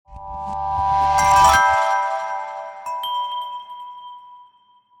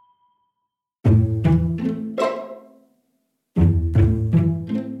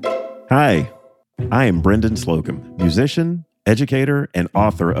I am Brendan Slocum, musician, educator, and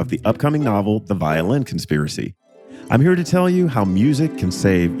author of the upcoming novel, The Violin Conspiracy. I'm here to tell you how music can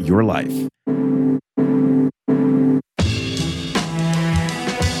save your life.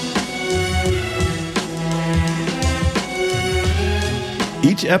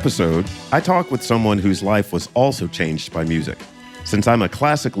 Each episode, I talk with someone whose life was also changed by music. Since I'm a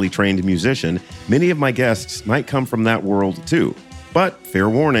classically trained musician, many of my guests might come from that world too. But, fair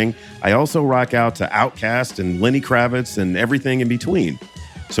warning, I also rock out to Outkast and Lenny Kravitz and everything in between.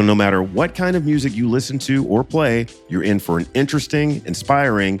 So no matter what kind of music you listen to or play, you're in for an interesting,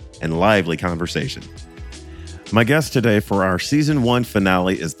 inspiring, and lively conversation. My guest today for our Season 1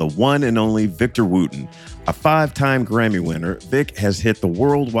 finale is the one and only Victor Wooten. A 5-time Grammy winner, Vic has hit the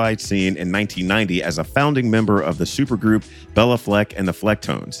worldwide scene in 1990 as a founding member of the supergroup Bella Fleck and the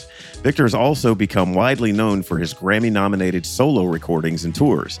Flecktones. Victor has also become widely known for his Grammy-nominated solo recordings and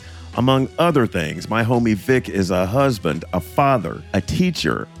tours. Among other things, my homie Vic is a husband, a father, a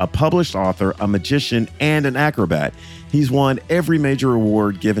teacher, a published author, a magician, and an acrobat. He's won every major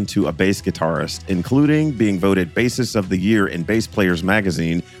award given to a bass guitarist, including being voted Bassist of the Year in Bass Players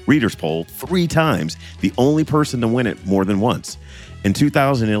Magazine Readers Poll 3 times, the only person to win it more than once. In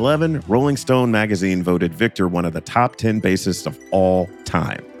 2011, Rolling Stone magazine voted Victor one of the top 10 bassists of all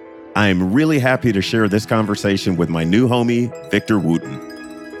time. I am really happy to share this conversation with my new homie, Victor Wooten.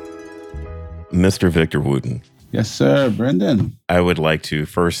 Mr. Victor Wooten. Yes, sir, Brendan. I would like to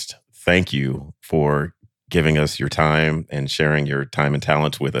first thank you for giving us your time and sharing your time and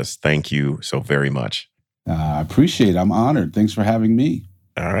talents with us. Thank you so very much. I appreciate it. I'm honored. Thanks for having me.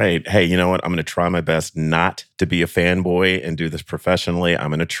 All right. Hey, you know what? I'm going to try my best not to be a fanboy and do this professionally.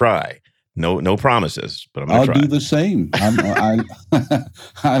 I'm going to try. No promises, but I'm going to try. I'll do the same.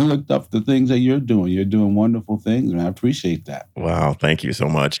 I looked up the things that you're doing. You're doing wonderful things, and I appreciate that. Wow. Thank you so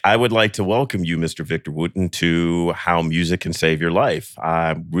much. I would like to welcome you, Mr. Victor Wooten, to How Music Can Save Your Life.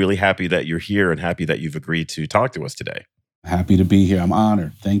 I'm really happy that you're here and happy that you've agreed to talk to us today. Happy to be here. I'm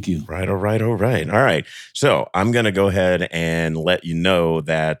honored. Thank you. Right. All right. So I'm going to go ahead and let you know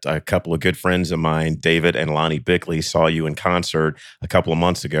that a couple of good friends of mine, David and Lonnie Bickley, saw you in concert a couple of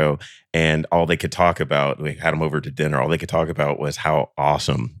months ago. And all they could talk about, we had them over to dinner, all they could talk about was how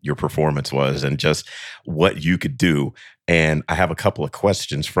awesome your performance was and just what you could do. And I have a couple of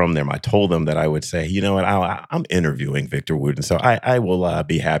questions from them. I told them that I would say, you know what, I'm interviewing Victor Wooten, so I will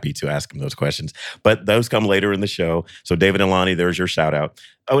be happy to ask him those questions. But those come later in the show. So David and Lonnie, there's your shout out.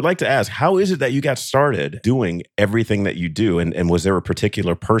 I would like to ask, how is it that you got started doing everything that you do? And was there a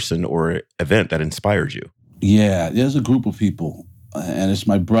particular person or event that inspired you? Yeah, there's a group of people, and it's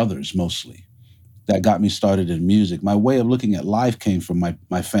my brothers mostly, that got me started in music. My way of looking at life came from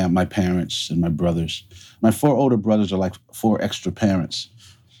my parents and my brothers. My 4 older brothers are like 4 extra parents.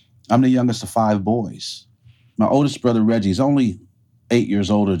 I'm the youngest of 5 boys. My oldest brother, Reggie's only 8 years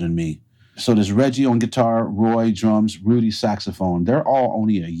older than me. So there's Reggie on guitar, Roy drums, Rudy saxophone. They're all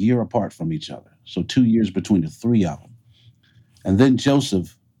only a year apart from each other. So 2 years between the 3 of them. And then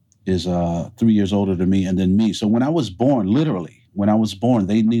Joseph is 3 years older than me, and then me. So when I was born, literally,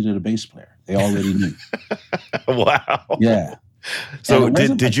 they needed a bass player. They already knew. Wow. Yeah. So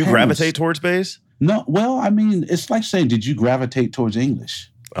did you gravitate towards bass? No. Well, I mean, it's like saying, did you gravitate towards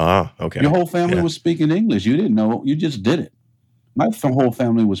English? Oh, okay. Your whole family was speaking English. You didn't know. You just did it. My whole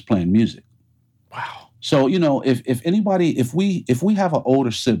family was playing music. Wow. So, you know, if we have an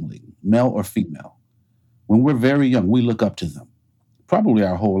older sibling, male or female, when we're very young, we look up to them. Probably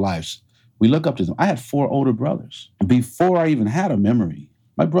our whole lives. We look up to them. I had 4 older brothers. Before I even had a memory,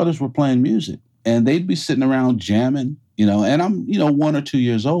 my brothers were playing music, and they'd be sitting around jamming, you know, and I'm, 1 or 2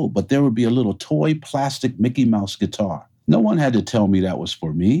 years old, but there would be a little toy plastic Mickey Mouse guitar. No one had to tell me that was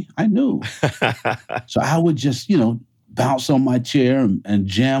for me. I knew. So I would just, bounce on my chair and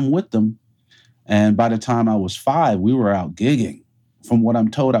jam with them. And by the time I was 5, we were out gigging. From what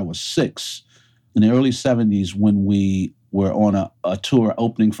I'm told, I was 6. In the early 70s, when we were on a tour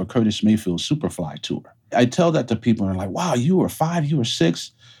opening for Curtis Mayfield's Superfly tour. I tell that to people, and they're like, wow, you were 5, you were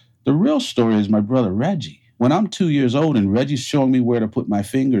 6? The real story is my brother Reggie. When I'm 2 years old and Reggie's showing me where to put my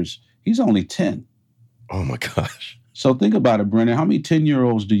fingers, he's only 10. Oh, my gosh. So think about it, Brennan. How many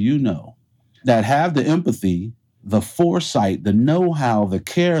 10-year-olds do you know that have the empathy, the foresight, the know-how, the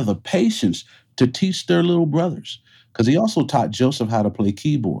care, the patience to teach their little brothers? Because he also taught Joseph how to play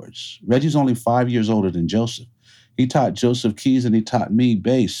keyboards. Reggie's only 5 years older than Joseph. He taught Joseph keys and he taught me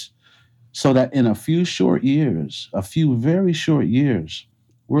bass. So that in a few very short years,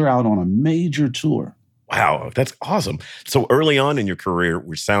 we're out on a major tour. Wow, that's awesome. So early on in your career,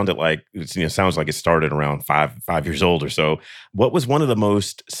 which sounded like sounds like it started around five years old or so. What was one of the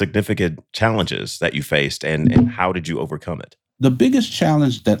most significant challenges that you faced, and how did you overcome it? The biggest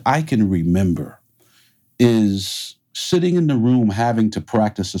challenge that I can remember is sitting in the room having to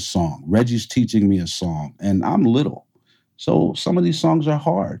practice a song. Reggie's teaching me a song, and I'm little. So some of these songs are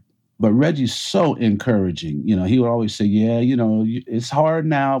hard. But Reggie's so encouraging. He would always say, yeah, it's hard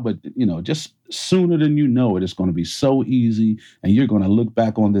now, but, just sooner than you know it, it's going to be so easy. And you're going to look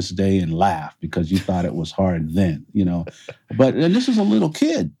back on this day and laugh because you thought it was hard then. And this is a little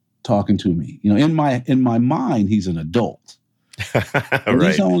kid talking to me. In my mind, he's an adult. And Right.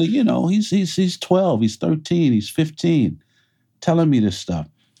 he's only, he's 12, he's 13, he's 15, telling me this stuff.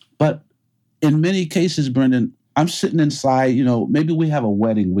 But in many cases, Brendan, I'm sitting inside, maybe we have a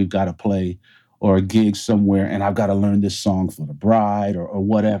wedding we've got to play or a gig somewhere, and I've got to learn this song for the bride or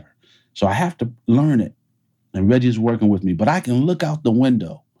whatever. So I have to learn it. And Reggie's working with me, but I can look out the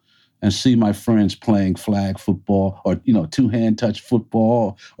window and see my friends playing flag football or, two-hand touch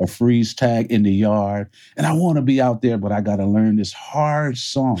football or freeze tag in the yard. And I want to be out there, but I got to learn this hard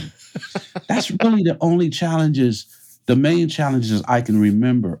song. That's really the main challenges I can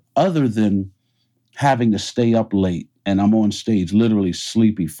remember, other than having to stay up late and I'm on stage, literally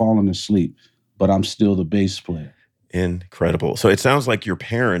sleepy, falling asleep, but I'm still the bass player. Incredible. So it sounds like your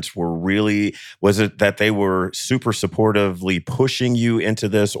parents was it that they were super supportively pushing you into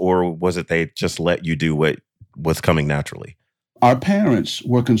this, or was it they just let you do what was coming naturally? Our parents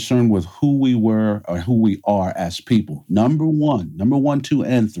were concerned with who we were or who we are as people. Number one, two,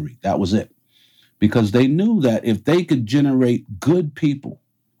 and three. That was it. Because they knew that if they could generate good people,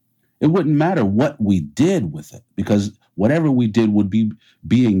 it wouldn't matter what we did with it, because whatever we did would be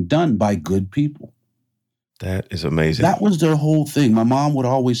being done by good people. That is amazing. That was their whole thing. My mom would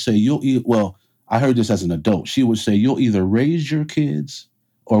always say, I heard this as an adult. She would say, you'll either raise your kids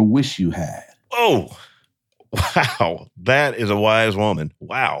or wish you had. Oh, wow. That is a wise woman.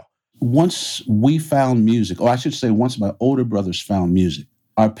 Wow. Once we found music, or I should say once my older brothers found music,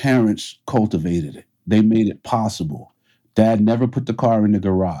 our parents cultivated it. They made it possible. Dad never put the car in the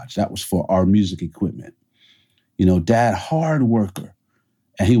garage. That was for our music equipment. Dad, hard worker.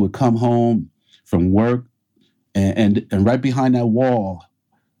 And he would come home from work, and right behind that wall,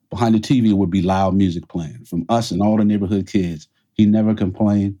 behind the TV, would be loud music playing from us and all the neighborhood kids. He never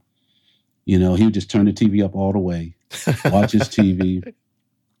complained. He would just turn the TV up all the way, watch his TV,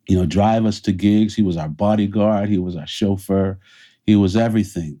 drive us to gigs. He was our bodyguard. He was our chauffeur. He was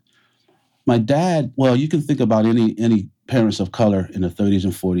everything. My dad, well, you can think about any parents of color in the 30s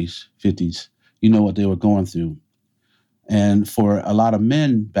and 40s, 50s, what they were going through. And for a lot of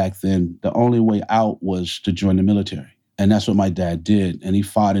men back then, the only way out was to join the military. And that's what my dad did. And he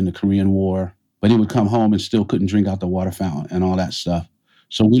fought in the Korean War, but he would come home and still couldn't drink out the water fountain and all that stuff.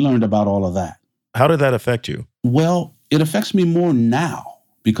 So we learned about all of that. How did that affect you? Well, it affects me more now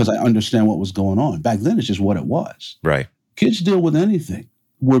because I understand what was going on. Back then, it's just what it was. Right. Kids deal with anything.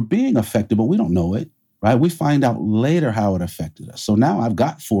 We're being affected, but we don't know it, right? We find out later how it affected us. So now I've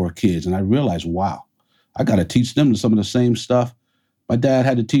got 4 kids, and I realize, wow, I got to teach them some of the same stuff my dad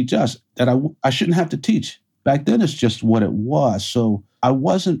had to teach us that I shouldn't have to teach. Back then, it's just what it was. So I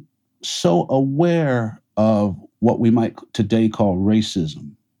wasn't so aware of what we might today call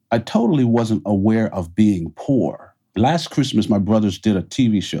racism. I totally wasn't aware of being poor. Last Christmas, my brothers did a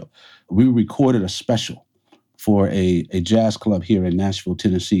TV show. We recorded a special for a jazz club here in Nashville,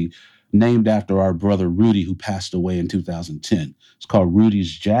 Tennessee, named after our brother Rudy, who passed away in 2010. It's called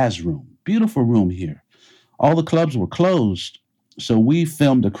Rudy's Jazz Room. Beautiful room here. All the clubs were closed, so we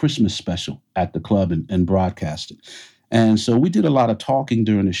filmed a Christmas special at the club and broadcast it. And so we did a lot of talking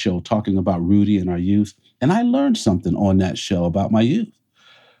during the show, talking about Rudy and our youth. And I learned something on that show about my youth.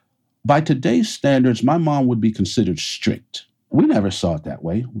 By today's standards, my mom would be considered strict. We never saw it that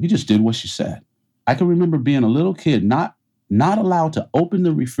way. We just did what she said. I can remember being a little kid, not allowed to open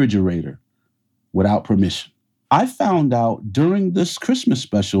the refrigerator without permission. I found out during this Christmas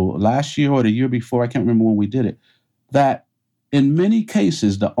special last year or the year before, I can't remember when we did it, that in many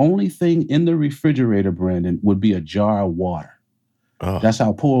cases, the only thing in the refrigerator, Brandon, would be a jar of water. Oh. That's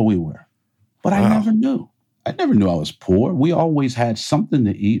how poor we were. But I never knew. I never knew I was poor. We always had something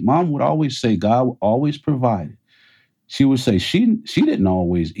to eat. Mom would always say God always provided. She would say she didn't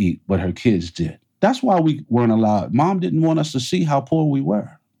always eat, but her kids did. That's why we weren't allowed. Mom didn't want us to see how poor we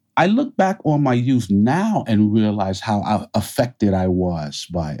were. I look back on my youth now and realize how affected I was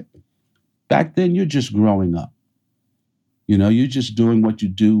by it. Back then, you're just growing up. You're just doing what you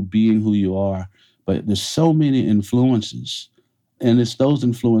do, being who you are. But there's so many influences And it's those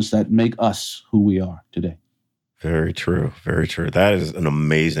influences that make us who we are today. Very true. Very true. That is an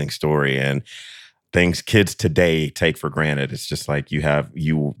amazing story. And things kids today take for granted. It's just like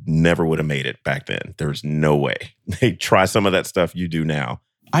you never would have made it back then. There's no way. They try some of that stuff you do now.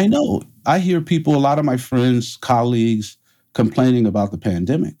 I know. I hear people, a lot of my friends, colleagues, complaining about the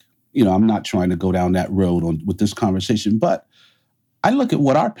pandemic. I'm not trying to go down that road with this conversation, but I look at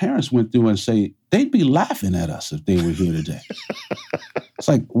what our parents went through and say, they'd be laughing at us if they were here today. It's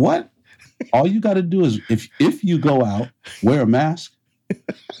like, what? All you got to do is, if you go out, wear a mask.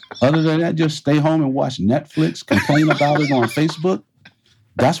 Other than that, just stay home and watch Netflix, complain about it on Facebook.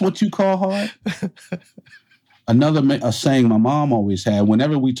 That's what you call hard? A saying my mom always had,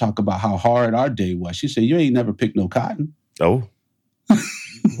 whenever we talk about how hard our day was, she said, you ain't never picked no cotton. Oh.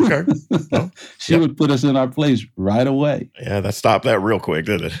 Okay. Well, she would put us in our place right away. Yeah, that stopped that real quick,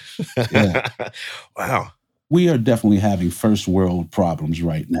 didn't it? Yeah. Wow. We are definitely having first world problems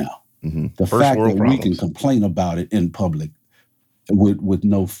right now. Mm-hmm. The first fact world that problems. we can complain about it in public with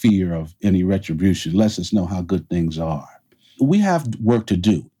no fear of any retribution lets us know how good things are. We have work to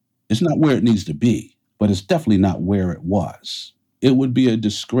do. It's not where it needs to be, but it's definitely not where it was. It would be a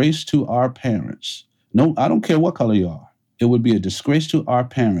disgrace to our parents. No, I don't care what color you are. It would be a disgrace to our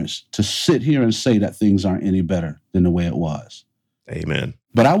parents to sit here and say that things aren't any better than the way it was. Amen.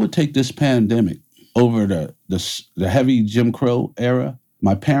 But I would take this pandemic over the heavy Jim Crow era,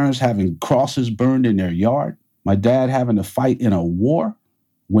 my parents having crosses burned in their yard, my dad having to fight in a war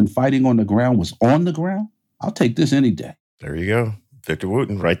when fighting on the ground was on the ground. I'll take this any day. There you go. Victor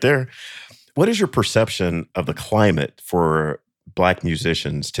Wooten right there. What is your perception of the climate for Black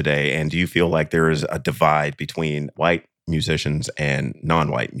musicians today? And do you feel like there is a divide between white musicians and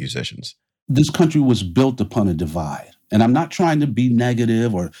non-white musicians? This country was built upon a divide. And I'm not trying to be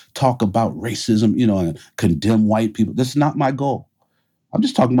negative or talk about racism, and condemn white people. That's not my goal. I'm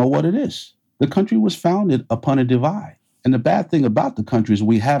just talking about what it is. The country was founded upon a divide. And the bad thing about the country is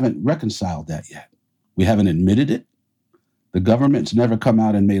we haven't reconciled that yet. We haven't admitted it. The government's never come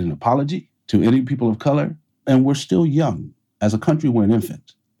out and made an apology to any people of color. And we're still young. As a country, we're an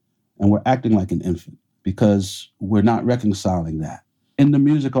infant. And we're acting like an infant because we're not reconciling that. In the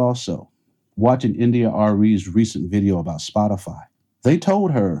music also, watching India Ari's recent video about Spotify, they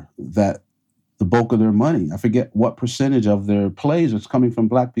told her that the bulk of their money, I forget what percentage of their plays is coming from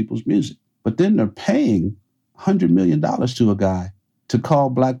Black people's music. But then they're paying $100 million to a guy to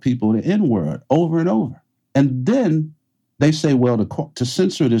call Black people the N-word over and over. And then they say, well, to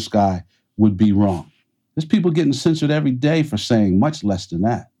censor this guy would be wrong. There's people getting censored every day for saying much less than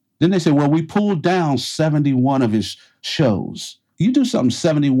that. Then they say, well, we pulled down 71 of his shows. You do something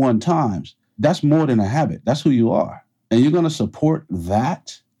 71 times, that's more than a habit. That's who you are. And you're going to support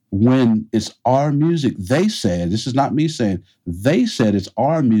that when it's our music. They said, this is not me saying, they said it's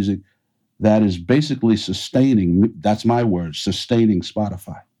our music that is basically sustaining, that's my word, sustaining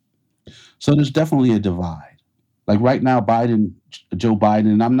Spotify. So there's definitely a divide. Like right now, Joe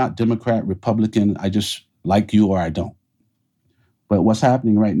Biden, and I'm not Democrat, Republican, I just like you or I don't. But what's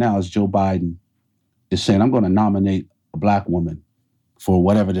happening right now is Joe Biden is saying, I'm going to nominate a Black woman for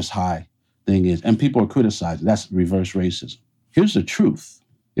whatever this high thing is. And people are criticizing. That's reverse racism. Here's the truth.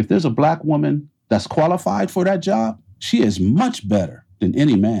 If there's a Black woman that's qualified for that job, she is much better than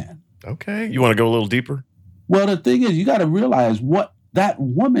any man. Okay. You want to go a little deeper? Well, the thing is, you got to realize what that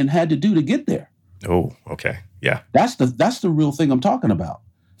woman had to do to get there. Oh, okay. Yeah. That's the real thing I'm talking about.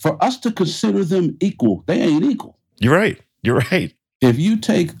 For us to consider them equal, they ain't equal. You're right. You're right. If you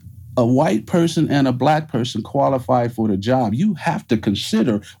take a white person and a Black person qualified for the job, you have to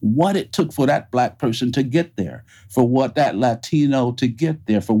consider what it took for that Black person to get there, for what that Latino to get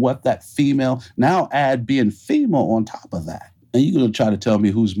there, for what that female, now add being female on top of that. And you're going to try to tell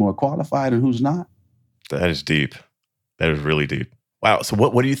me who's more qualified and who's not? That is deep. That is really deep. Wow. So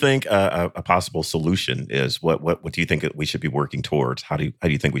what do you think a possible solution is? What do you think that we should be working towards? How do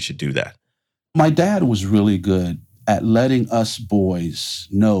you think we should do that? My dad was really good at letting us boys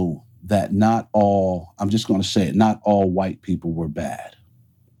know that not all, I'm just going to say it, not all white people were bad.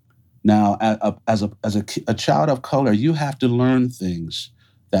 Now, as a child of color, you have to learn things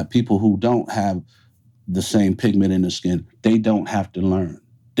that people who don't have the same pigment in the skin, they don't have to learn.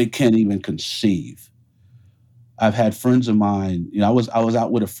 They can't even conceive. I've had friends of mine, I was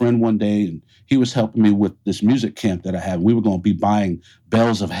out with a friend one day and he was helping me with this music camp that I had. We were going to be buying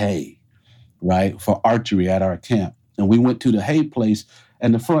bales of hay, right, for archery at our camp. And we went to the hay place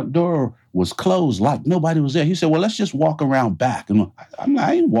and the front door was closed, like nobody was there. He said, well, let's just walk around back. And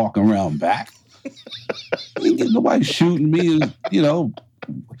I ain't walking around back. Nobody shooting me,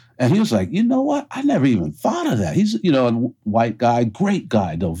 And he was like, you know what? I never even thought of that. He's, you know, a white guy, great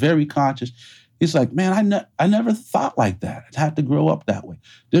guy, though, very conscious. He's like, man, I never thought like that. I had to grow up that way.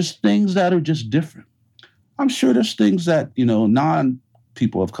 There's things that are just different. I'm sure there's things that, you know,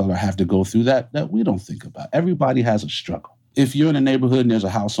 non-people of color have to go through that we don't think about. Everybody has a struggle. If you're in a neighborhood and there's a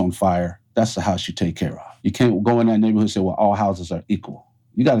house on fire, that's the house you take care of. You can't go in that neighborhood and say, well, all houses are equal.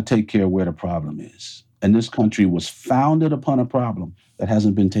 You got to take care of where the problem is. And this country was founded upon a problem that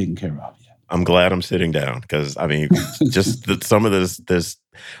hasn't been taken care of yet. I'm glad I'm sitting down because, I mean, just some of this,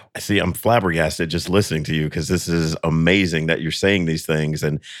 I see I'm flabbergasted just listening to you because this is amazing that you're saying these things.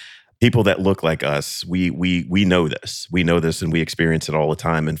 And people that look like us, we know this. We know this and we experience it all the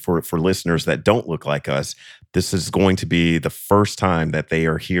time. And for listeners that don't look like us, this is going to be the first time that they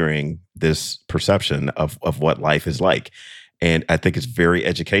are hearing this perception of what life is like. And I think it's very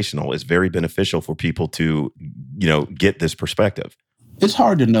educational. It's very beneficial for people to, you know, get this perspective. It's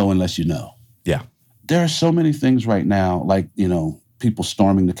hard to know unless you know. Yeah. There are so many things right now, like, you know, people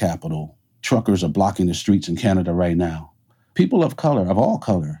storming the Capitol. Truckers are blocking the streets in Canada right now. People of color, of all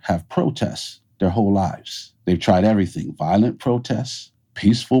color, have protests their whole lives. They've tried everything: violent protests,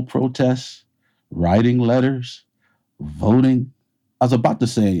 peaceful protests, writing letters, voting. I was about to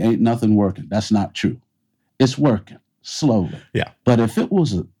say, ain't nothing working. That's not true. It's working, slowly. Yeah. But if it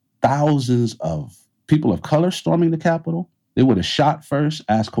was thousands of people of color storming the Capitol, they would have shot first,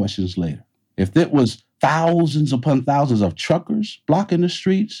 asked questions later. If it was thousands upon thousands of truckers blocking the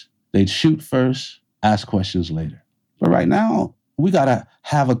streets, they'd shoot first, ask questions later. But right now, we got to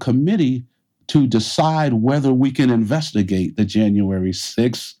have a committee to decide whether we can investigate the January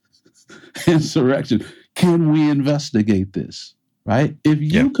 6th insurrection. Can we investigate this, right? If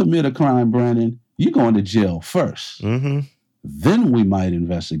you commit a crime, Brandon, you're going to jail first. Mm-hmm. Then we might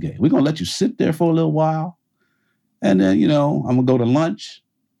investigate. We're going to let you sit there for a little while. And then, you know, I'm going to go to lunch.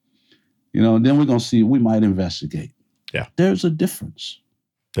 You know, then we're going to see, we might investigate. Yeah. There's a difference.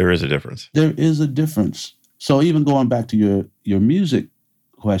 There is a difference. There is a difference. So even going back to your music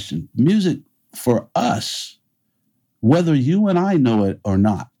question, music for us, whether you and I know it or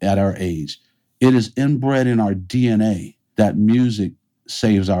not at our age, it is inbred in our DNA that music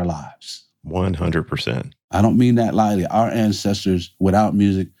saves our lives. 100%. I don't mean that lightly. Our ancestors without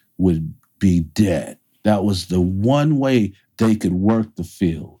music would be dead. That was the one way they could work the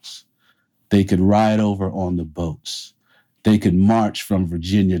fields. They could ride over on the boats. They could march from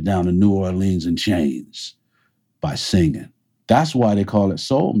Virginia down to New Orleans in chains by singing. That's why they call it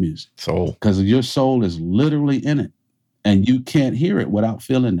soul music. Soul. Because your soul is literally in it. And you can't hear it without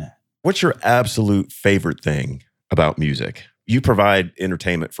feeling that. What's your absolute favorite thing about music? You provide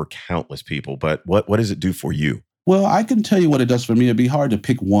entertainment for countless people, but what does it do for you? Well, I can tell you what it does for me. It'd be hard to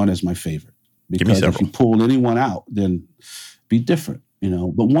pick one as my favorite. Because if you pull anyone out, then be different, you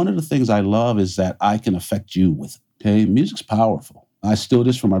know. But one of the things I love is that I can affect you with it, okay? Music's powerful. I steal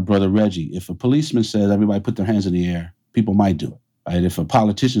this from my brother Reggie. If a policeman says everybody put their hands in the air, people might do it, right? If a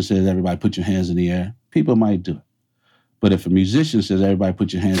politician says everybody put your hands in the air, people might do it. But if a musician says everybody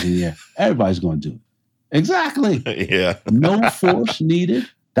put your hands in the air, everybody's going to do it. Exactly. Yeah. No force needed.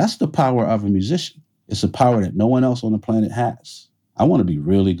 That's the power of a musician. It's a power that no one else on the planet has. I want to be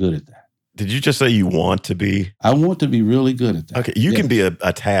really good at that. Did you just say you want to be? I want to be really good at that. Okay, you can be a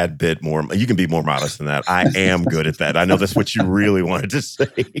tad bit more, you can be more modest than that. I am good at that. I know that's what you really wanted to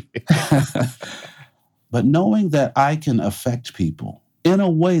say. But knowing that I can affect people in a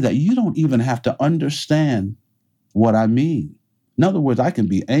way that you don't even have to understand what I mean. In other words, I can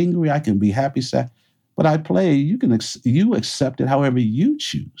be angry, I can be happy, sad, but I play, you accept it however you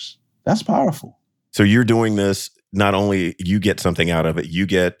choose. That's powerful. So you're doing this, not only you get something out of it, you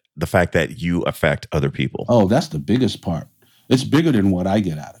get the fact that you affect other people. Oh, that's the biggest part. It's bigger than what I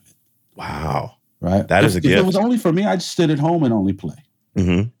get out of it. Wow. Right? That is a gift. If it was only for me, I'd sit at home and only play.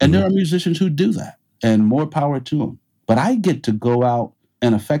 Mm-hmm. And there are musicians who do that, and more power to them. But I get to go out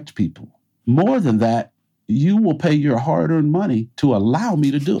and affect people. More than that, you will pay your hard-earned money to allow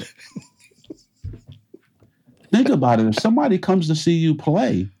me to do it. Think about it. If somebody comes to see you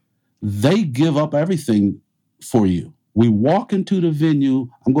play, they give up everything for you. We walk into the venue.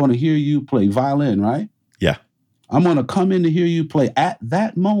 I'm going to hear you play violin, right? Yeah. I'm going to come in to hear you play. At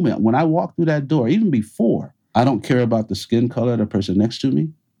that moment, when I walk through that door, even before, I don't care about the skin color of the person next to me.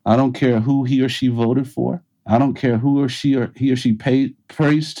 I don't care who he or she voted for. I don't care who or he or she paid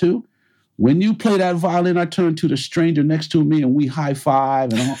praise to. When you play that violin, I turn to the stranger next to me and we high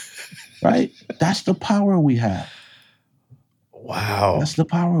five and all, right? That's the power we have. Wow. That's the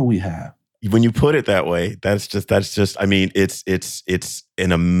power we have. When you put it that way, that's just. I mean, it's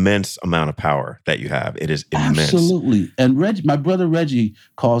an immense amount of power that you have. It is immense. Absolutely. And my brother Reggie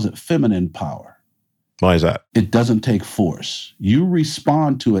calls it feminine power. Why is that? It doesn't take force. You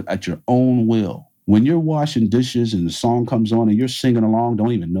respond to it at your own will. When you're washing dishes and the song comes on and you're singing along,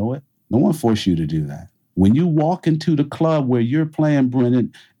 don't even know it. No one forced you to do that. When you walk into the club where you're playing,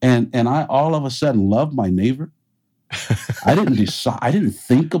 Brennan, and I all of a sudden love my neighbor, I didn't decide. I didn't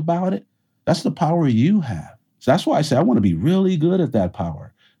think about it. That's the power you have. So that's why I say I want to be really good at that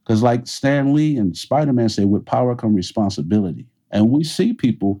power. Because like Stan Lee and Spider-Man say, with power come responsibility. And we see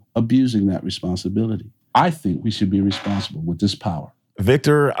people abusing that responsibility. I think we should be responsible with this power.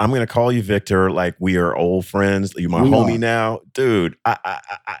 Victor, I'm going to call you Victor like we are old friends. You're my homie now. Dude,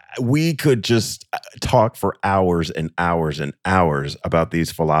 we could just talk for hours and hours and hours about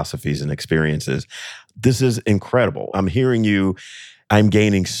these philosophies and experiences. This is incredible. I'm hearing you. I'm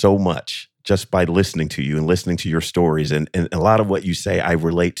gaining so much just by listening to you and listening to your stories. And a lot of what you say, I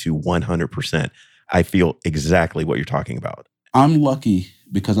relate to 100%. I feel exactly what you're talking about. I'm lucky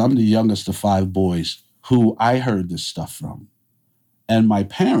because I'm the youngest of 5 boys who I heard this stuff from. And my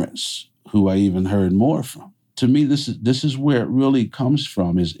parents, who I even heard more from. To me, this is where it really comes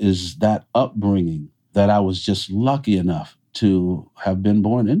from, is that upbringing that I was just lucky enough to have been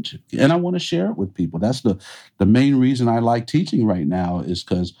born into. And I want to share it with people. That's the main reason I like teaching right now, is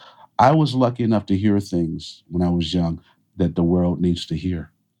because I was lucky enough to hear things when I was young that the world needs to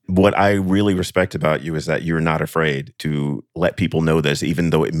hear. What I really respect about you is that you're not afraid to let people know this,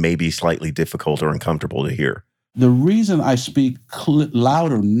 even though it may be slightly difficult or uncomfortable to hear. The reason I speak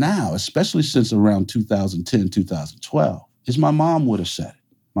louder now, especially since around 2010, 2012, is my mom would have said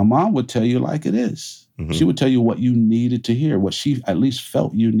it. My mom would tell you like it is. Mm-hmm. She would tell you what you needed to hear, what she at least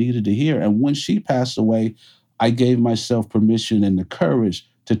felt you needed to hear. And when she passed away, I gave myself permission and the courage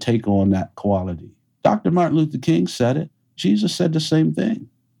to take on that quality. Dr. Martin Luther King said it. Jesus said the same thing.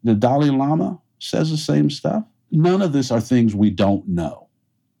 The Dalai Lama says the same stuff. None of this are things we don't know.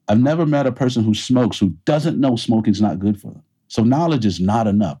 I've never met a person who smokes who doesn't know smoking's not good for them. So knowledge is not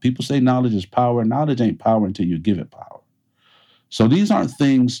enough. People say knowledge is power. Knowledge ain't power until you give it power. So these aren't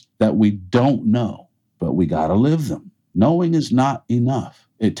things that we don't know, but we got to live them. Knowing is not enough.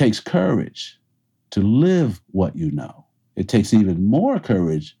 It takes courage to live what you know. It takes even more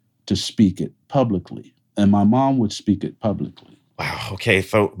courage to speak it publicly. And my mom would speak it publicly. Wow. Okay.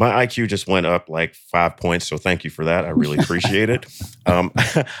 So my IQ just went up like 5 points. So thank you for that. I really appreciate it. I'm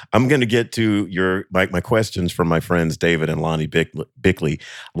going to get to my questions from my friends, David and Lonnie Bickley.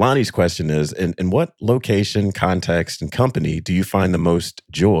 Lonnie's question is, in what location, context, and company do you find the most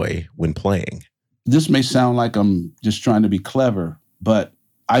joy when playing? This may sound like I'm just trying to be clever, but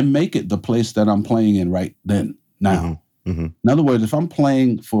I make it the place that I'm playing in right then, now. Mm-hmm. Mm-hmm. In other words, if I'm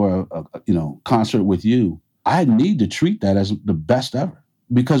playing for a concert with you, I need to treat that as the best ever,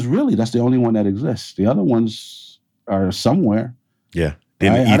 because really that's the only one that exists. The other ones are somewhere. Yeah.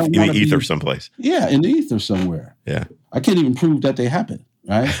 In the ether someplace. Yeah, in the ether somewhere. Yeah. I can't even prove that they happen,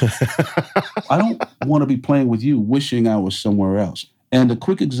 right? I don't want to be playing with you wishing I was somewhere else. And a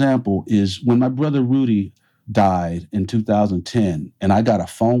quick example is when my brother Rudy died in 2010, and I got a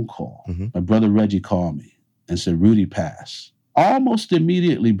phone call. Mm-hmm. My brother Reggie called me and said, Rudy passed. Almost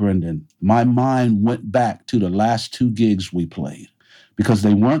immediately, Brendan, my mind went back to the last 2 gigs we played because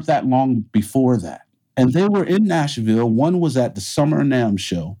they weren't that long before that. And they were in Nashville. One was at the Summer NAMM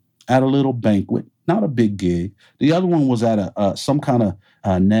show at a little banquet, not a big gig. The other one was at some kind of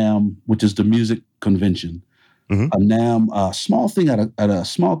NAMM, which is the music convention. Mm-hmm. A NAMM, small thing at a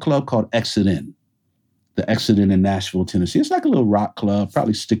small club called Exit In. The Exit In Nashville, Tennessee. It's like a little rock club,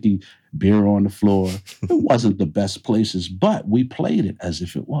 probably sticky beer on the floor. It wasn't the best places, but we played it as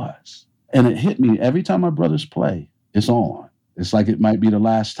if it was. And it hit me every time my brothers play, it's on. It's like it might be the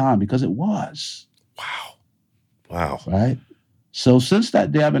last time because it was. Wow. Right? So since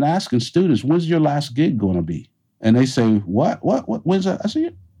that day, I've been asking students, when's your last gig going to be? And they say, what, when's that? I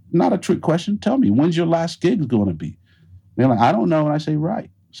say, not a trick question. Tell me, when's your last gig going to be? They're like, I don't know. And I say, right.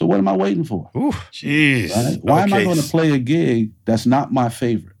 So what am I waiting for? Ooh, jeez. Right? Why am I going to play a gig that's not my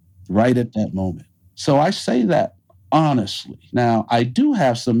favorite right at that moment? So I say that honestly. Now, I do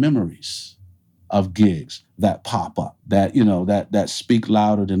have some memories of gigs that pop up, that, that speak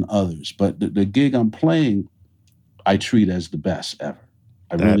louder than others. But the gig I'm playing, I treat as the best ever.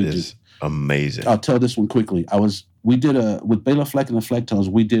 That is amazing. I'll tell this one quickly. With Bela Fleck and the Flecktones,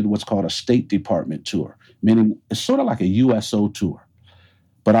 we did what's called a State Department tour, meaning it's sort of like a USO tour.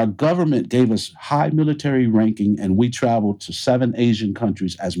 But our government gave us high military ranking, and we traveled to 7 Asian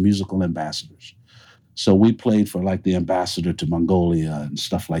countries as musical ambassadors. So we played for like the ambassador to Mongolia and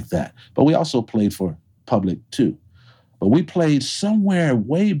stuff like that. But we also played for public too. But we played somewhere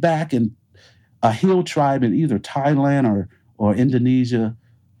way back in a hill tribe in either Thailand or Indonesia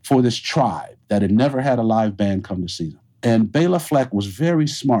for this tribe that had never had a live band come to see them. And Bela Fleck was very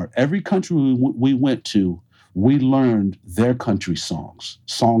smart. Every country we went to, we learned their country songs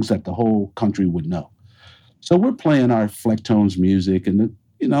that the whole country would know. So we're playing our Flecktones music, and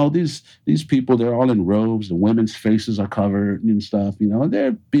these people, they're all in robes. The women's faces are covered and stuff.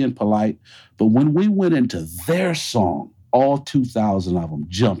 They're being polite. But when we went into their song, all 2,000 of them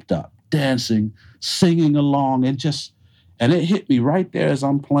jumped up, dancing, singing along, and it hit me right there as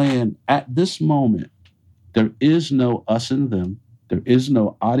I'm playing. At this moment, there is no us and them. There is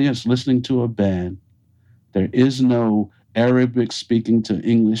no audience listening to a band. There is no Arabic speaking to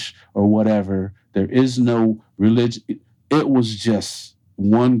English or whatever. There is no religion. It was just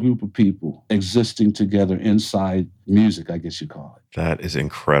one group of people existing together inside music, I guess you call it. That is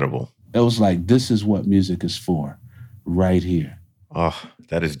incredible. It was like, this is what music is for, right here. Oh,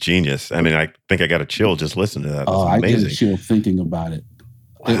 that is genius. I mean, I think I got a chill just listening to that. That's amazing. I get a chill thinking about it.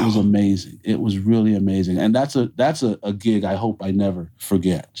 Wow. It was amazing. It was really amazing. And that's a gig I hope I never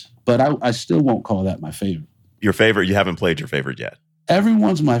forget. But I still won't call that my favorite. Your favorite? You haven't played your favorite yet.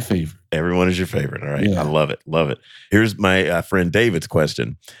 Everyone's my favorite. Everyone is your favorite. All right. Yeah. I love it. Love it. Here's my friend David's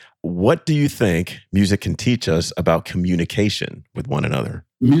question. What do you think music can teach us about communication with one another?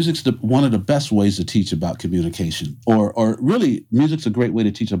 Music's one of the best ways to teach about communication. Or really, music's a great way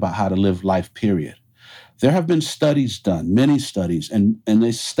to teach about how to live life, period. There have been studies done, many studies, and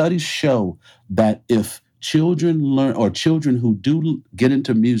the studies show that if children learn, or children who do get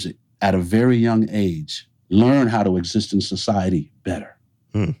into music at a very young age, learn how to exist in society better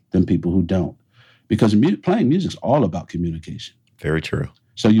than people who don't. Because playing music's all about communication. Very true.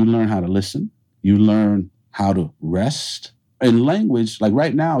 So you learn how to listen. You learn how to rest. In language, like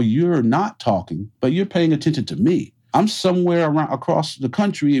right now, you're not talking, but you're paying attention to me. I'm somewhere across the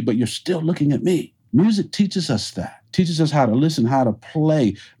country, but you're still looking at me. Music teaches us that. Teaches us how to listen, how to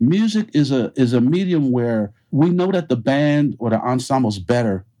play. Music is a medium where we know that the band or the ensemble's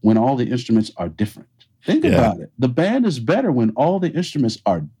better when all the instruments are different. Think about it. The band is better when all the instruments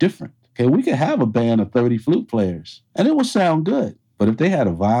are different. Okay, we could have a band of 30 flute players, and it will sound good. But if they had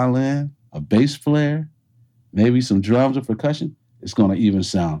a violin, a bass player, maybe some drums or percussion, it's going to even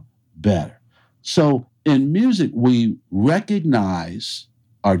sound better. So in music, we recognize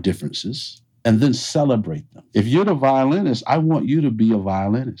our differences and then celebrate them. If you're the violinist, I want you to be a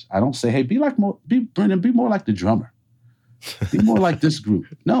violinist. I don't say, hey, Brendan, be more like the drummer. Be more like this group.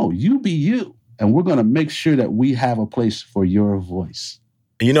 No, you be you. And we're going to make sure that we have a place for your voice.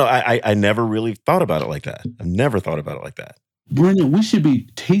 I never really thought about it like that. I've never thought about it like that. Brendan, we should be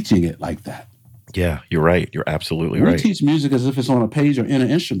teaching it like that. Yeah, you're right. You're absolutely right. We teach music as if it's on a page or in an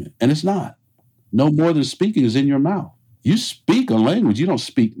instrument, and it's not. No more than speaking is in your mouth. You speak a language, you don't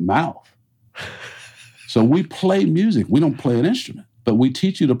speak mouth. So we play music. We don't play an instrument, but we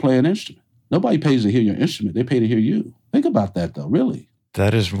teach you to play an instrument. Nobody pays to hear your instrument. They pay to hear you. Think about that, though, really.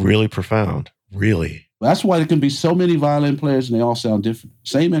 That is really profound. Really. That's why there can be so many violin players and they all sound different.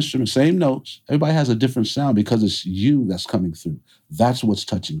 Same instrument, same notes. Everybody has a different sound because it's you that's coming through. That's what's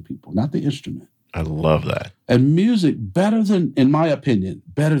touching people, not the instrument. I love that. And music, in my opinion,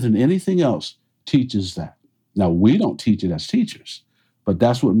 better than anything else, teaches that. Now, we don't teach it as teachers, but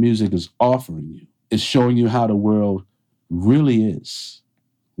that's what music is offering you. It's showing you how the world really is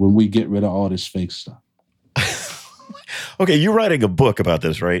when we get rid of all this fake stuff. Okay, you're writing a book about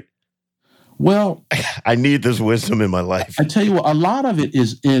this, right? Well, I need this wisdom in my life. I tell you what, a lot of it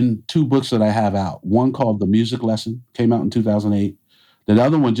is in two books that I have out. One called The Music Lesson, came out in 2008. The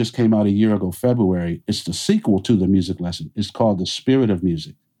other one just came out a year ago, February. It's the sequel to The Music Lesson. It's called The Spirit of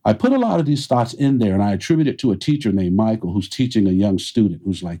Music. I put a lot of these thoughts in there, and I attribute it to a teacher named Michael who's teaching a young student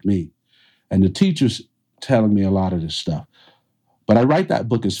who's like me. And the teacher's telling me a lot of this stuff. But I write that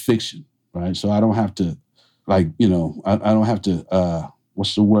book as fiction, right? So I don't have to, I don't have to,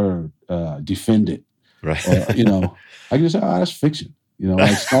 what's the word? Defend it. Right. Or, I can just say, that's fiction.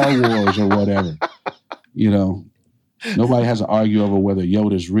 Like Star Wars or whatever. Nobody has to argue over whether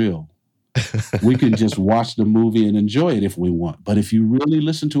Yoda's real. We can just watch the movie and enjoy it if we want. But if you really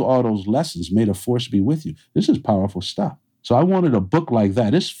listen to all those lessons, may the force be with you. This is powerful stuff. So I wanted a book like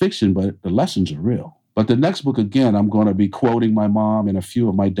that. It's fiction, but the lessons are real. But the next book, again, I'm going to be quoting my mom and a few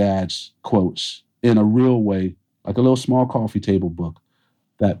of my dad's quotes in a real way, like a little small coffee table book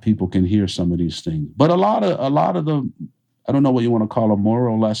that people can hear some of these things. But a lot of the, I don't know what you want to call them,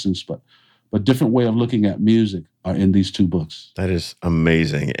 moral lessons, but but different way of looking at music are in these two books. That is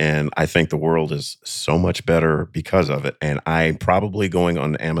amazing. And I think the world is so much better because of it. And I'm probably going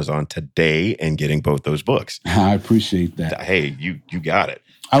on Amazon today and getting both those books. I appreciate that. Hey, you got it.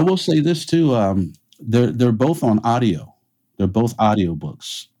 I will say this too. They're both on audio. They're both audio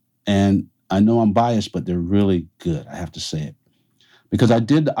books. And I know I'm biased, but they're really good. I have to say it. Because I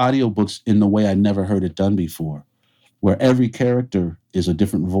did the audiobooks in the way I never heard it done before, where every character is a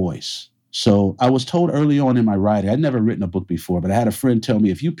different voice. So I was told early on in my writing, I'd never written a book before, but I had a friend tell me,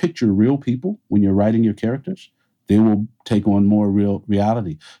 if you picture real people when you're writing your characters, they will take on more real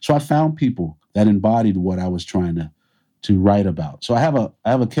reality. So I found people that embodied what I was trying to write about. So I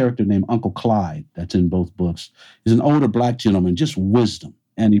have a character named Uncle Clyde that's in both books. He's an older Black gentleman, just wisdom,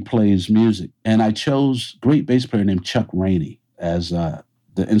 and he plays music. And I chose a great bass player named Chuck Rainey as the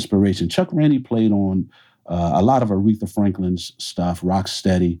inspiration. Chuck Rainey played on a lot of Aretha Franklin's stuff,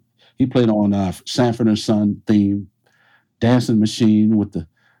 Rocksteady. He played on Sanford and Son theme, Dancing Machine with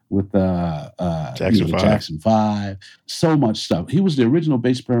Jackson 5, so much stuff. He was the original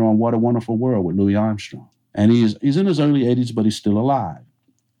bass player on What a Wonderful World with Louis Armstrong. And he's in his early 80s, but he's still alive.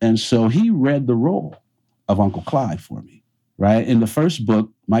 And so he read the role of Uncle Clyde for me, right? In the first book,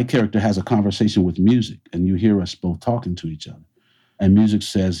 my character has a conversation with music, and you hear us both talking to each other. And music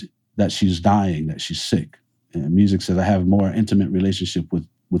says that she's dying, that she's sick. And music says, I have a more intimate relationship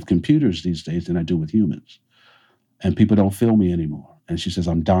with computers these days than I do with humans. And people don't feel me anymore. And she says,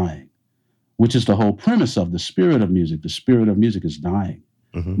 I'm dying, which is the whole premise of the spirit of music. The spirit of music is dying.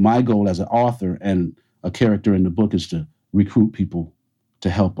 Mm-hmm. My goal as an author and a character in the book is to recruit people to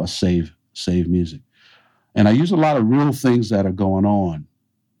help us save music. And I use a lot of real things that are going on,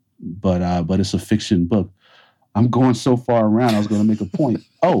 but it's a fiction book. I'm going so far around, I was going to make a point.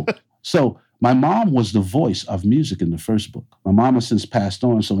 So my mom was the voice of music in the first book. My mom has since passed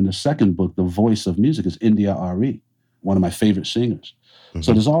on. So in the second book, the voice of music is India Ari, one of my favorite singers. Mm-hmm.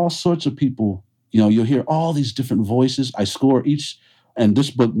 So there's all sorts of people, you'll hear all these different voices. I score each, and this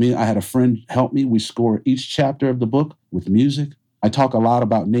book, I had a friend help me. We score each chapter of the book with music. I talk a lot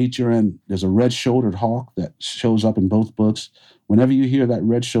about nature, and there's a red-shouldered hawk that shows up in both books. Whenever you hear that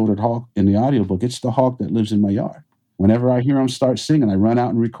red-shouldered hawk in the audiobook, it's the hawk that lives in my yard. Whenever I hear him start singing, I run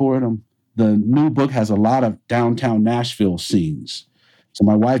out and record him. The new book has a lot of downtown Nashville scenes. So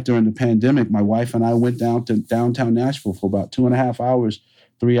my wife, during the pandemic, my wife and I went down to downtown Nashville for about 2.5 hours,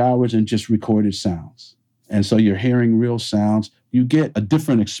 3 hours, and just recorded sounds. And so you're hearing real sounds. You get a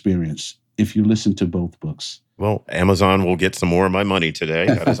different experience if you listen to both books. Well, Amazon will get some more of my money today.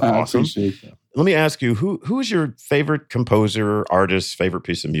 That is awesome. I appreciate that. Let me ask you, who is your favorite composer, artist, favorite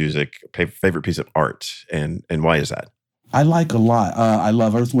piece of music, favorite piece of art, and why is that? I like a lot. I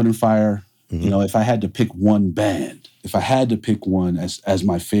love Earth, Wind, and Fire. Mm-hmm. If I had to pick one band, if I had to pick one as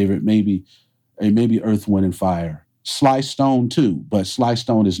my favorite, maybe Earth, Wind, and Fire. Sly Stone too, but Sly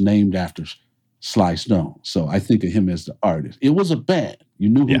Stone is named after Sly Stone. So I think of him as the artist. It was a band. You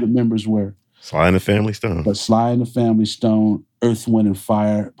knew who the members were. Sly and the Family Stone. But Sly and the Family Stone, Earth, Wind, and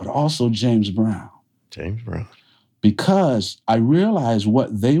Fire, but also James Brown. James Brown. Because I realized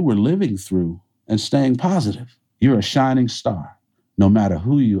what they were living through and staying positive. You're a shining star, no matter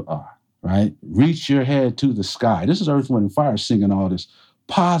who you are, right? Reach your head to the sky. This is Earth, Wind, and Fire singing all this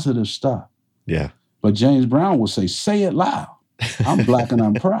positive stuff. Yeah. But James Brown will say it loud. I'm Black and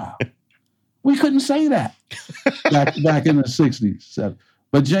I'm proud. We couldn't say that back in the 60s. So,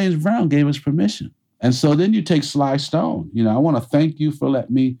 but James Brown gave us permission. And so then you take Sly Stone. I want to thank you for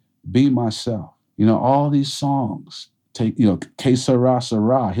letting me be myself. All these songs. Take, Que Sera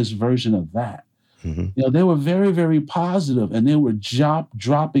Sera, his version of that. Mm-hmm. They were very, very positive, and they were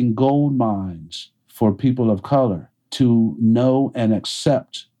dropping gold mines for people of color to know and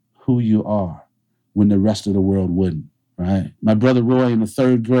accept who you are when the rest of the world wouldn't. Right. My brother Roy in the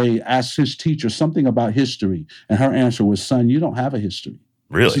 3rd grade asked his teacher something about history, and her answer was, son, you don't have a history.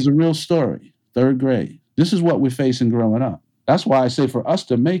 Really? This is a real story. 3rd grade. This is what we're facing growing up. That's why I say for us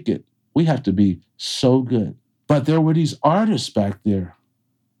to make it, we have to be so good. But there were these artists back there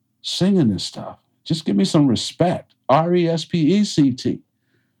singing this stuff. Just give me some respect. R-E-S-P-E-C-T.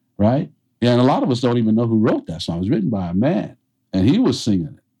 Right? Yeah, and a lot of us don't even know who wrote that song. It was written by a man, and he was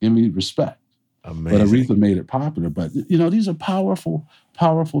singing it. Give me respect. Amazing. But Aretha made it popular. But, these are powerful,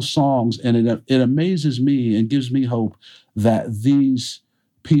 powerful songs. And it amazes me and gives me hope that these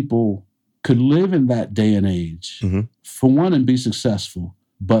people could live in that day and age, mm-hmm. for one, and be successful,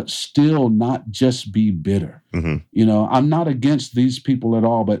 but still not just be bitter. Mm-hmm. I'm not against these people at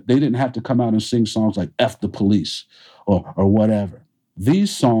all, but they didn't have to come out and sing songs like F the Police or whatever.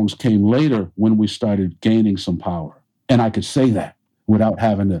 These songs came later when we started gaining some power. And I could say that. without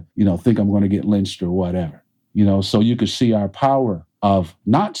having to, think I'm going to get lynched or whatever. So you could see our power of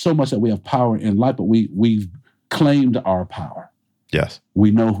not so much that we have power in life, but we've claimed our power. Yes.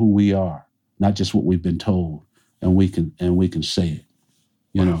 We know who we are, not just what we've been told, and we can say it,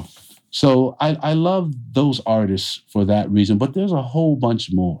 Wow. So I love those artists for that reason, but there's a whole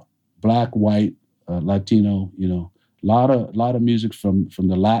bunch more. Black, white, Latino, a lot of music from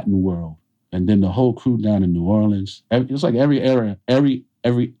the Latin world, and then the whole crew down in New Orleans. It's like every era.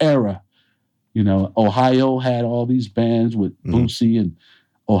 Ohio had all these bands with Bootsy and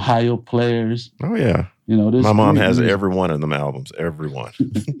Ohio players. Oh yeah. My mom has every one of them albums, every one.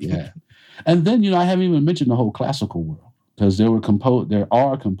 Yeah. And then, I haven't even mentioned the whole classical world, because there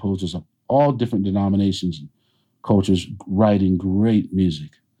are composers of all different denominations and cultures writing great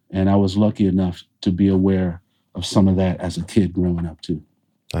music. And I was lucky enough to be aware of some of that as a kid growing up too.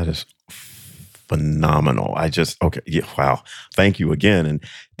 That is phenomenal. Okay. Yeah, wow. Thank you again. And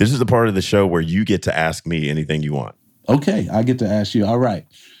this is the part of the show where you get to ask me anything you want. Okay. I get to ask you. All right.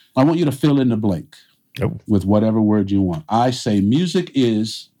 I want you to fill in the blank with whatever word you want. I say music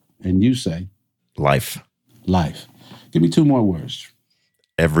is, and you say? Life. Life. Give me two more words.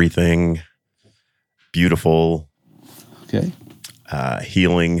 Everything. Beautiful. Okay.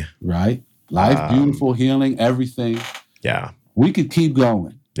 Healing. Right. Life, beautiful, healing, everything. Yeah. We could keep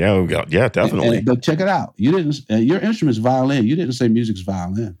going. Yeah, yeah, definitely. But check it out. You didn't. Your instrument's violin. You didn't say music's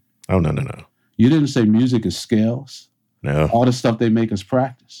violin. Oh, no. You didn't say music is scales. No. All the stuff they make us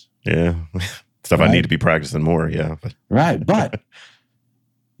practice. Yeah. Stuff right? I need to be practicing more, yeah. Right, but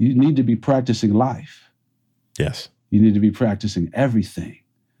you need to be practicing life. Yes. You need to be practicing everything.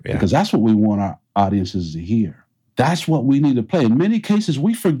 Yeah. Because that's what we want our audiences to hear. That's what we need to play. In many cases,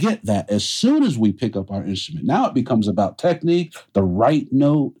 we forget that as soon as we pick up our instrument. Now it becomes about technique, the right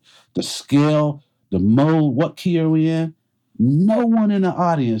note, the scale, the mode, what key are we in? No one in the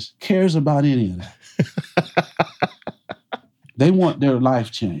audience cares about any of that. They want their life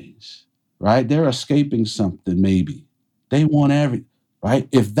changed, right? They're escaping something, maybe. They want right?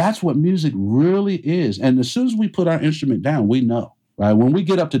 If that's what music really is, and as soon as we put our instrument down, we know, right? When we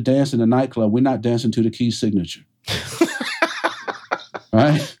get up to dance in the nightclub, we're not dancing to the key signature.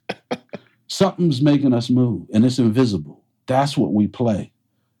 Right? Something's making us move, and it's invisible. That's what we play.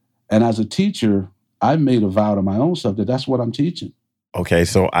 And as a teacher, I made a vow to my own self that that's what I'm teaching. Okay,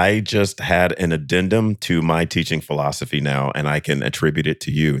 so I just had an addendum to my teaching philosophy now, and I can attribute it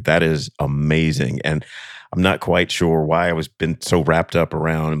to you. That is amazing. And I'm not quite sure why I was been so wrapped up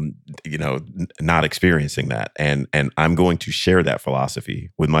around, not experiencing that. And I'm going to share that philosophy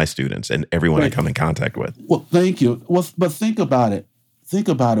with my students and everyone I come in contact with. Well, thank you. Well, but think about it. Think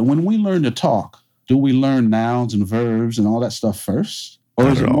about it. When we learn to talk, do we learn nouns and verbs and all that stuff first? Or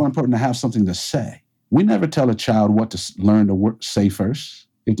is it more important to have something to say? We never tell a child what to learn to say first.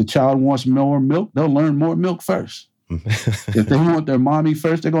 If the child wants more milk, they'll learn more milk first. If they want their mommy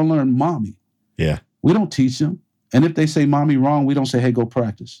first, they're going to learn mommy. Yeah. We don't teach them. And if they say mommy wrong, we don't say, hey, go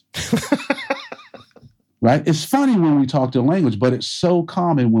practice. Right? It's funny when we talk the language, but it's so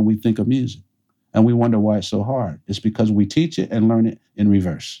common when we think of music. And we wonder why it's so hard. It's because we teach it and learn it in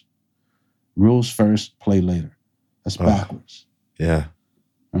reverse. Rules first, play later. That's backwards. Yeah.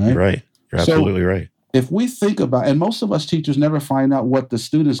 Right? You're right. You're absolutely right. If we think about, and most of us teachers never find out what the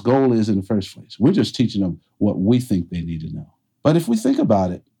student's goal is in the first place. We're just teaching them what we think they need to know. But if we think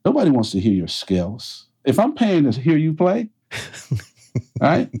about it, nobody wants to hear your scales. If I'm paying to hear you play,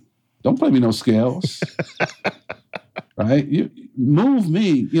 right? Don't play me no scales. Right? You move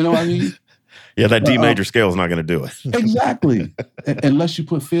me, you know what I mean? Yeah, that D major scale is not going to do it. Exactly. Unless you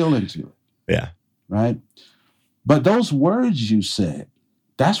put feel into it. Yeah. Right? But those words you said,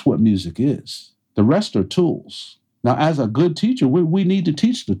 that's what music is. The rest are tools. Now, as a good teacher, we need to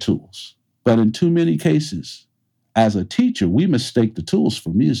teach the tools. But in too many cases, as a teacher, we mistake the tools for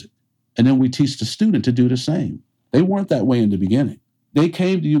music. And then we teach the student to do the same. They weren't that way in the beginning. They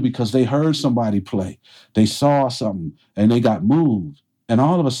came to you because they heard somebody play. They saw something and they got moved. And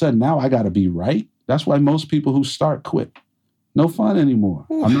all of a sudden, now I got to be right. That's why most people who start quit. No fun anymore.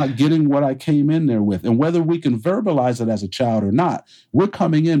 I'm not getting what I came in there with. And whether we can verbalize it as a child or not, we're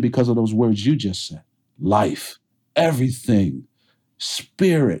coming in because of those words you just said. Life, everything,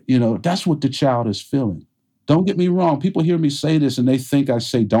 spirit, that's what the child is feeling. Don't get me wrong. People hear me say this and they think I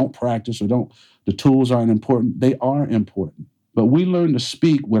say don't practice or the tools aren't important. They are important. But we learn to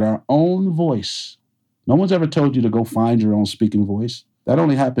speak with our own voice. No one's ever told you to go find your own speaking voice. That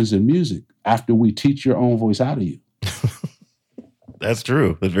only happens in music after we teach your own voice out of you. That's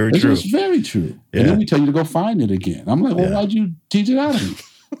true. That's very true. It's very true. Yeah. And then we tell you to go find it again. I'm like, well, why'd you teach it out of me?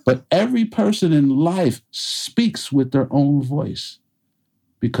 But every person in life speaks with their own voice.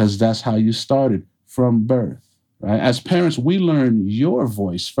 because that's how you started from birth, right? As parents, we learn your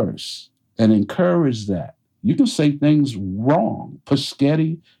voice first and encourage that. You can say things wrong.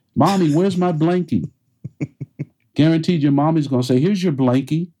 Paschetti, mommy, where's my blankie? Guaranteed your mommy's going to say, here's your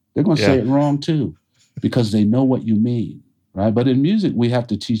blankie. They're going to say it wrong too because they know what you mean, right? But in music, we have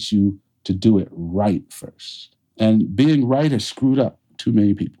to teach you to do it right first. And being right has screwed up too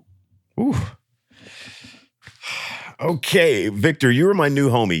many people. Ooh. Okay, Victor, you were my new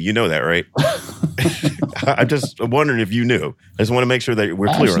homie. You know that, right? I'm just wondering if you knew. I just want to make sure that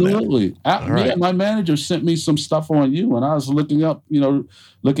we're clear on that. Absolutely. Yeah, my manager sent me some stuff on you, and I was looking up,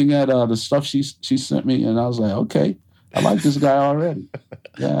 looking at the stuff she sent me, and I was like, okay, I like this guy already.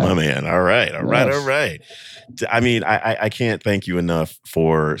 Yeah. My man. All right. I mean, I can't thank you enough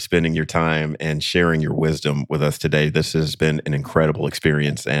for spending your time and sharing your wisdom with us today. This has been an incredible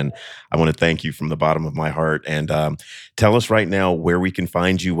experience, and I want to thank you from the bottom of my heart. And tell us right now where we can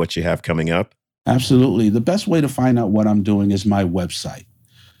find you, what you have coming up. Absolutely. The best way to find out what I'm doing is my website,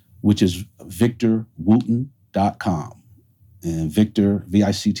 which is victorwooten.com. And Victor,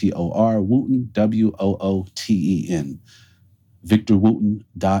 V-I-C-T-O-R, Wooten, W-O-O-T-E-N,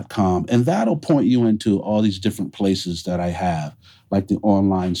 victorwooten.com. And that'll point you into all these different places that I have, like the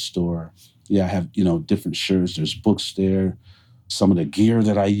online store. Yeah, I have, different shirts. There's books there. Some of the gear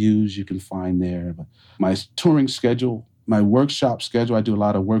that I use, you can find there. But my touring schedule, my workshop schedule, I do a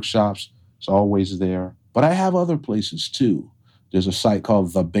lot of workshops. It's always there. But I have other places too. There's a site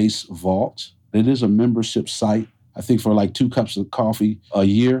called The Bass Vault. It is a membership site. I think for like 2 cups of coffee a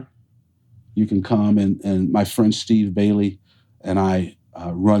year, you can come and my friend Steve Bailey and I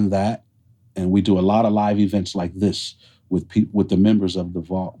run that. And we do a lot of live events like this with the members of the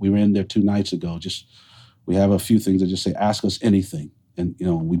Vault. We were in there 2 nights ago. We have a few things that just say, ask us anything. And,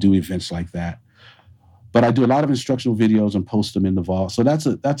 we do events like that. But I do a lot of instructional videos and post them in the Vault. So that's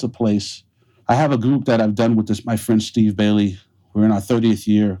a place. I have a group that I've done with my friend Steve Bailey. We're in our 30th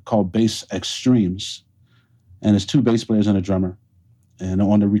year called Bass Extremes. And it's 2 bass players and a drummer. And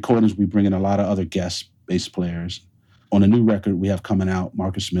on the recordings, we bring in a lot of other guest bass players. On a new record we have coming out,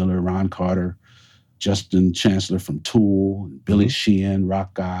 Marcus Miller, Ron Carter, Justin Chancellor from Tool, Billy Sheehan,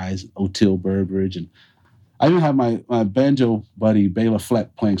 Rock Guys, Otil Burbridge. And I even have my banjo buddy, Bela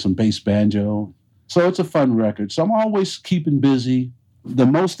Fleck, playing some bass banjo. So it's a fun record. So I'm always keeping busy. The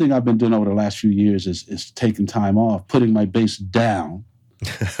most thing I've been doing over the last few years is taking time off, putting my bass down.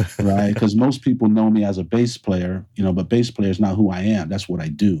 Right? Because most people know me as a bass player, but bass player is not who I am. That's what I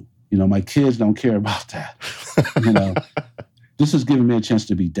do. My kids don't care about that. This has given me a chance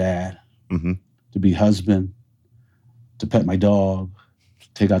to be dad, to be husband, to pet my dog,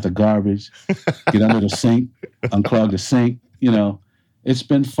 take out the garbage, get under the sink, unclog the sink. It's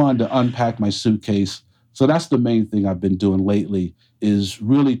been fun to unpack my suitcase. So that's the main thing I've been doing lately is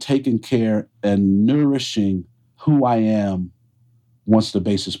really taking care and nourishing who I am once the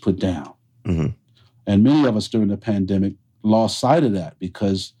bass is put down. And many of us during the pandemic lost sight of that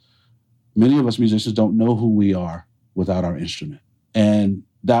because many of us musicians don't know who we are without our instrument. And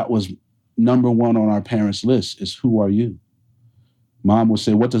that was number one on our parents' list is who are you? Mom would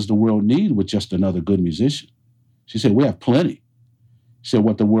say, what does the world need with just another good musician? She said, we have plenty. She said,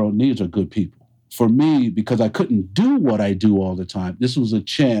 what the world needs are good people. For me, because I couldn't do what I do all the time, this was a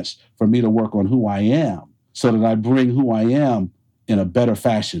chance for me to work on who I am so that I bring who I am in a better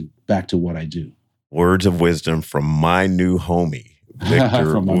fashion back to what I do. Words of wisdom from my new homie,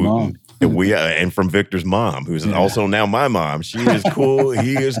 Victor from my mom. And from Victor's mom, who's also now my mom. She is cool.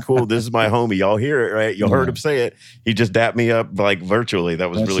 He is cool. This is my homie. Y'all hear it, right? Y'all heard him say it. He just dapped me up like virtually.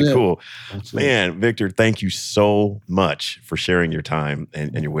 That was really cool. Victor, thank you so much for sharing your time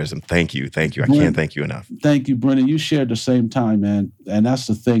and your wisdom. Thank you. I can't thank you enough. Thank you, Brennan. You shared the same time, man. And that's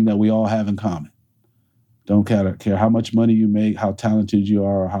the thing that we all have in common. Don't care how much money you make, how talented you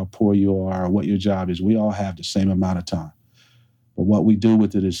are, or how poor you are, or what your job is. We all have the same amount of time. But what we do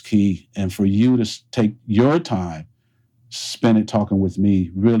with it is key. And for you to take your time, spend it talking with me,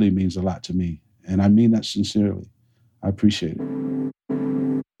 really means a lot to me. And I mean that sincerely. I appreciate it.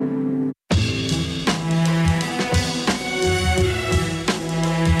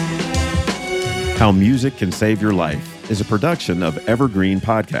 How Music Can Save Your Life is a production of Evergreen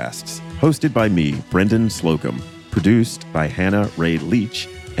Podcasts, hosted by me, Brendan Slocum, produced by Hannah Ray Leach,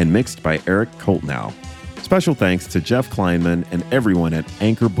 and mixed by Eric Coltnow. Special thanks to Jeff Kleinman and everyone at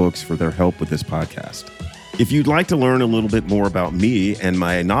Anchor Books for their help with this podcast. If you'd like to learn a little bit more about me and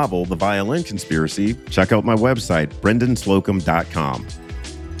my novel, The Violin Conspiracy, check out my website, brendanslocum.com.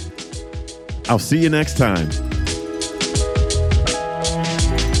 I'll see you next time.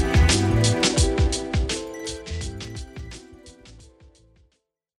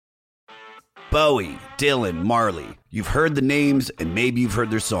 Bowie, Dylan, Marley. You've heard the names and maybe you've heard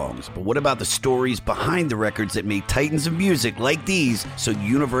their songs, but what about the stories behind the records that made titans of music like these so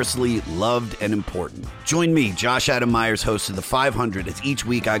universally loved and important? Join me, Josh Adam Myers, host of The 500, as each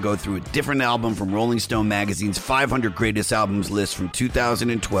week I go through a different album from Rolling Stone magazine's 500 Greatest Albums list from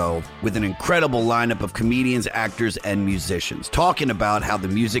 2012 with an incredible lineup of comedians, actors, and musicians, talking about how the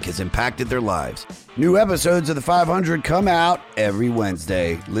music has impacted their lives. New episodes of The 500 come out every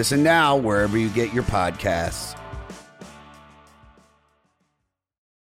Wednesday. Listen now wherever you get your podcasts.